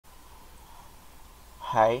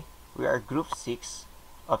Hi, we are Group 6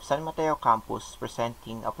 of San Mateo campus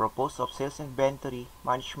presenting a proposal of sales inventory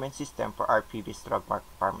management system for our previous Drugmark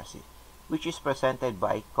pharmacy, which is presented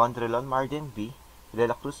by Condrillon Marvin B,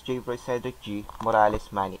 Dela Cruz Jave, Zcedrick G,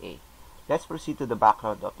 Morales Manny A. Let's proceed to the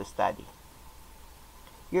background of the study.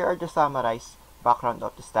 Here are the summarized background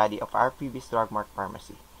of the study of our previous Drugmark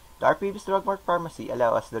pharmacy. The our previous Drugmark pharmacy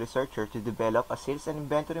allows the researcher to develop a sales and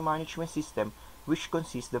inventory management system which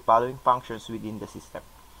consists the following functions within the system: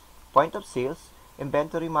 point of sales,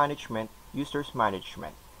 inventory management, users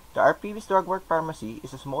management. The RPV's Drugmark Pharmacy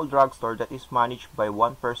is a small drugstore that is managed by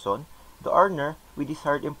one person, the owner, with his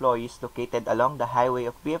hired employees located along the highway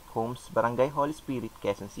of BF Homes, Barangay Holy Spirit,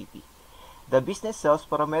 Quezon City. The business sells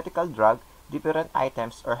for a medical drug, different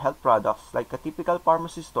items or health products like a typical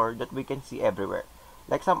pharmacy store that we can see everywhere.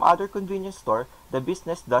 Like some other convenience store, the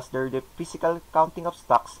business does the physical counting of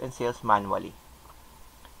stocks and sales manually.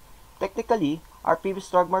 Technically, our previous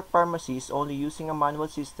Drugmark pharmacy is only using a manual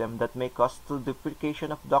system that may cause to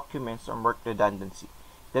duplication of documents or work redundancy.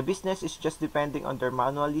 The business is just depending on their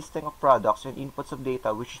manual listing of products and inputs of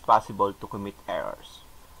data, which is possible to commit errors.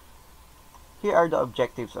 Here are the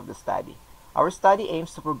objectives of the study. Our study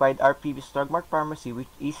aims to provide our previous Drugmark pharmacy with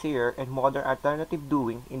easier and modern alternative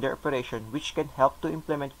doing in their operation, which can help to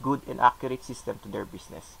implement good and accurate system to their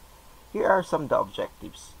business. Here are some of the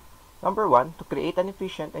objectives. Number 1, to create an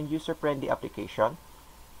efficient and user-friendly application.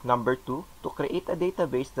 Number 2, to create a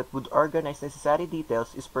database that would organize necessary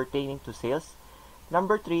details is pertaining to sales.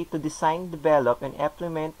 Number 3, to design, develop, and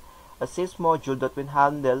implement a sales module that will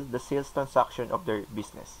handle the sales transaction of their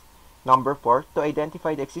business. Number 4, to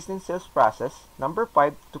identify the existing sales process. Number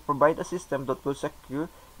 5, to provide a system that will secure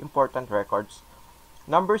important records.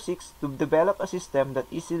 Number 6, to develop a system that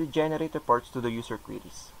easily generates reports to the user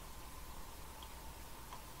queries.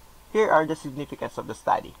 Here are the significance of the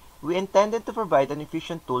study. We intended to provide an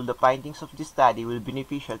efficient tool. The findings of this study will be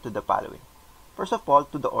beneficial to the following. First of all,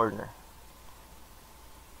 to the owner.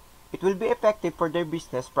 It will be effective for their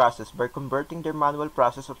business process by converting their manual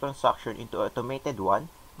process of transaction into an automated one.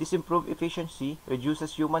 This improves efficiency,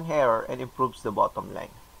 reduces human error, and improves the bottom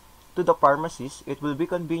line. To the pharmacists, it will be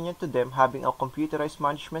convenient to them having a computerized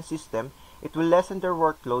management system. It will lessen their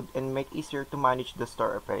workload and make it easier to manage the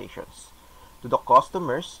store operations. To the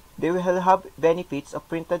customers, they will have benefits of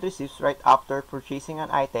printed receipts right after purchasing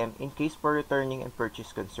an item in case for returning and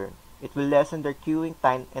purchase concern. It will lessen their queuing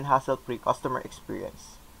time and hassle-free customer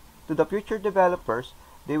experience. To the future developers,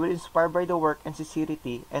 they will inspire by the work and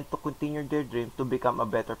sincerity and to continue their dream to become a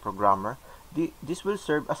better programmer. This will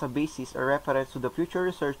serve as a basis or reference to the future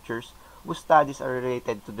researchers whose studies are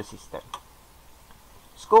related to the system.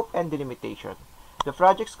 Scope and delimitation. The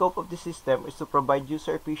project scope of the system is to provide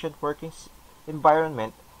user-efficient working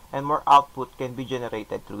environment, and more output can be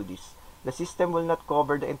generated through this. The system will not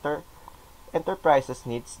cover the enterprise's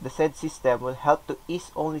needs. The said system will help to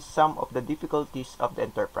ease only some of the difficulties of the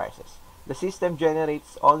enterprises. The system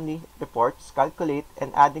generates only reports, calculate,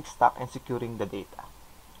 and adding stock and securing the data.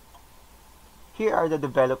 Here are the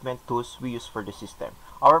development tools we use for the system.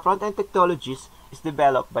 Our front-end technologies is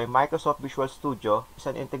developed by Microsoft Visual Studio. It's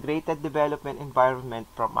an integrated development environment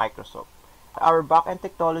from Microsoft. Our back-end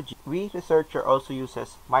technology, we researcher also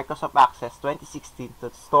uses Microsoft Access 2016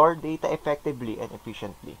 to store data effectively and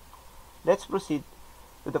efficiently. Let's proceed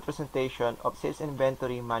to the presentation of Sales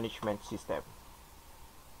Inventory Management System.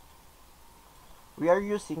 We are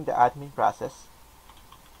using the admin process,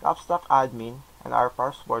 Capstock admin, and our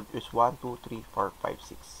password is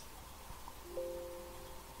 123456.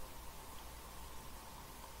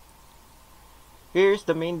 Here is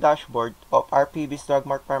the main dashboard of RPV's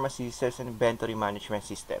Drugmark Pharmacy Sales and Inventory Management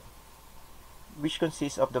System, which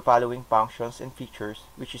consists of the following functions and features,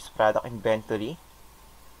 which is product inventory.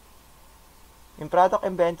 In product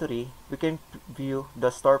inventory, we can view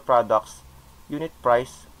the store products, unit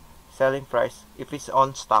price, selling price, if it's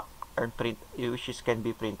on stock, or which can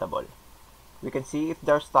be printable. We can see if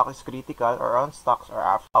their stock is critical or on stocks or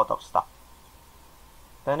out of stock.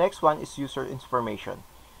 The next one is user information.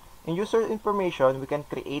 In user information, we can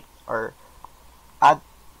create or add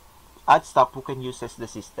stuff who can use the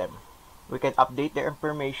system. We can update their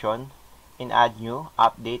information in add new,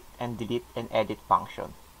 update, and delete and edit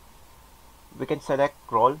function. We can select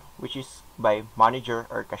role, which is by manager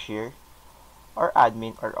or cashier, or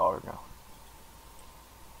admin or owner.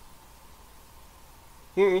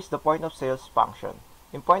 Here is the point of sales function.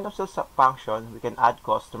 In point of sales function, we can add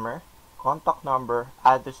customer, contact number,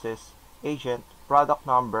 addresses, agent, product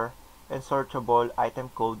number, and searchable item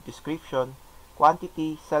code, description,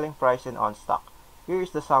 quantity, selling price, and on stock. Here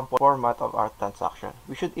is the sample format of our transaction.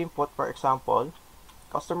 We should input, for example,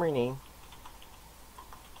 customer name,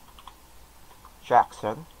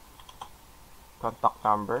 Jackson, contact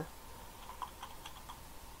number,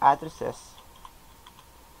 addresses,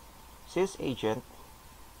 sales agent,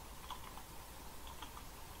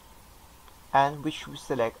 and which we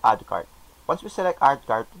select add cart. Once we select add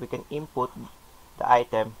cart, we can input the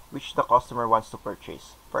item which the customer wants to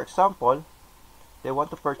purchase. For example, they want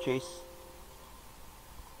to purchase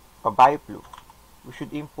a BioFlu. We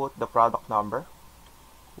should input the product number,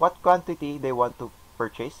 what quantity they want to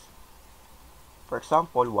purchase. For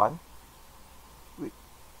example, 1.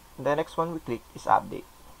 The next one we click is update.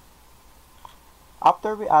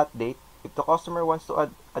 After we update, if the customer wants to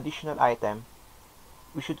add additional item,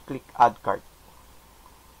 we should click add cart.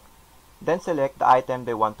 Then select the item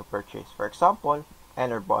they want to purchase. For example,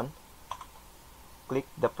 Enerbon. Click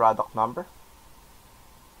the product number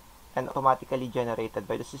and automatically generated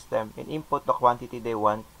by the system and input the quantity they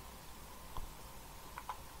want.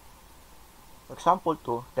 For example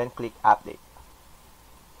 2, then click update.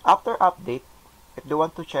 After update, if they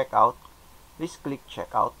want to check out, please click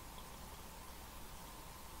checkout.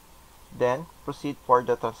 Then proceed for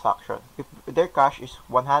the transaction. If their cash is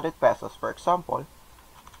 100 pesos, for example,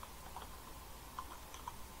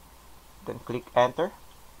 then click enter,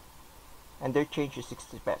 and their change is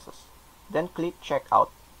 60 pesos. Then click checkout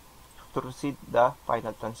to proceed the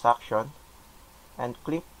final transaction, and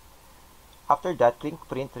after that click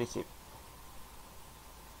print receipt.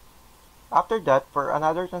 After that, for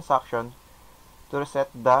another transaction, to reset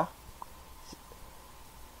the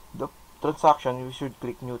transaction, we should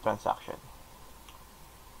click new transaction.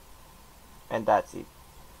 And that's it.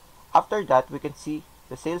 After that, we can see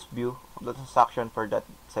the sales view of the transaction for that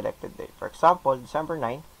selected day. For example, December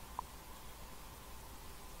 9,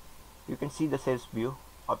 you can see the sales view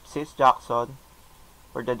of Sales Jackson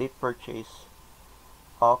for the date purchase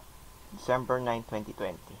of December 9,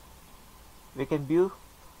 2020. We can view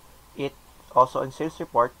it also in sales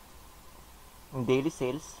report, in daily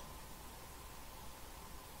sales,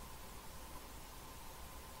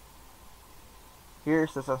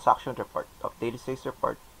 here's the transaction report of daily sales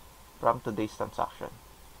report from today's transaction.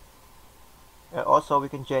 And also we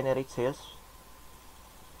can generate sales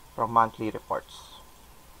from monthly reports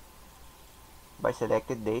by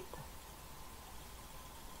selected date,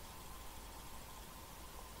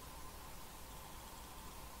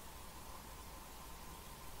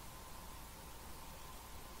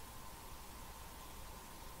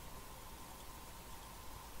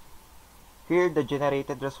 here the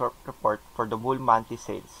generated report for the whole monthly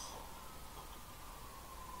sales.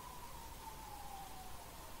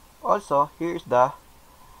 Also, here's the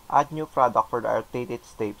add new product for the updated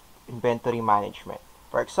state inventory management.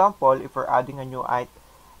 For example, if we're adding a new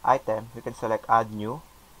item, we can select add new.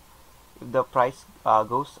 If the price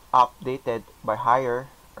goes updated by higher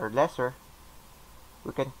or lesser,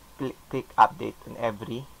 we can click update on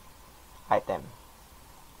every item.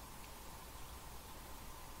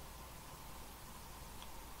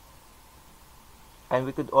 And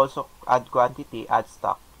we could also add quantity, add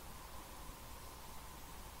stock.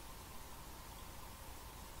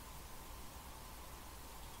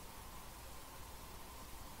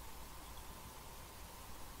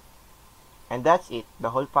 And that's it,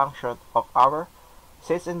 the whole function of our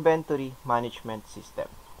sales inventory management system.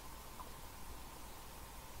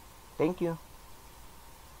 Thank you.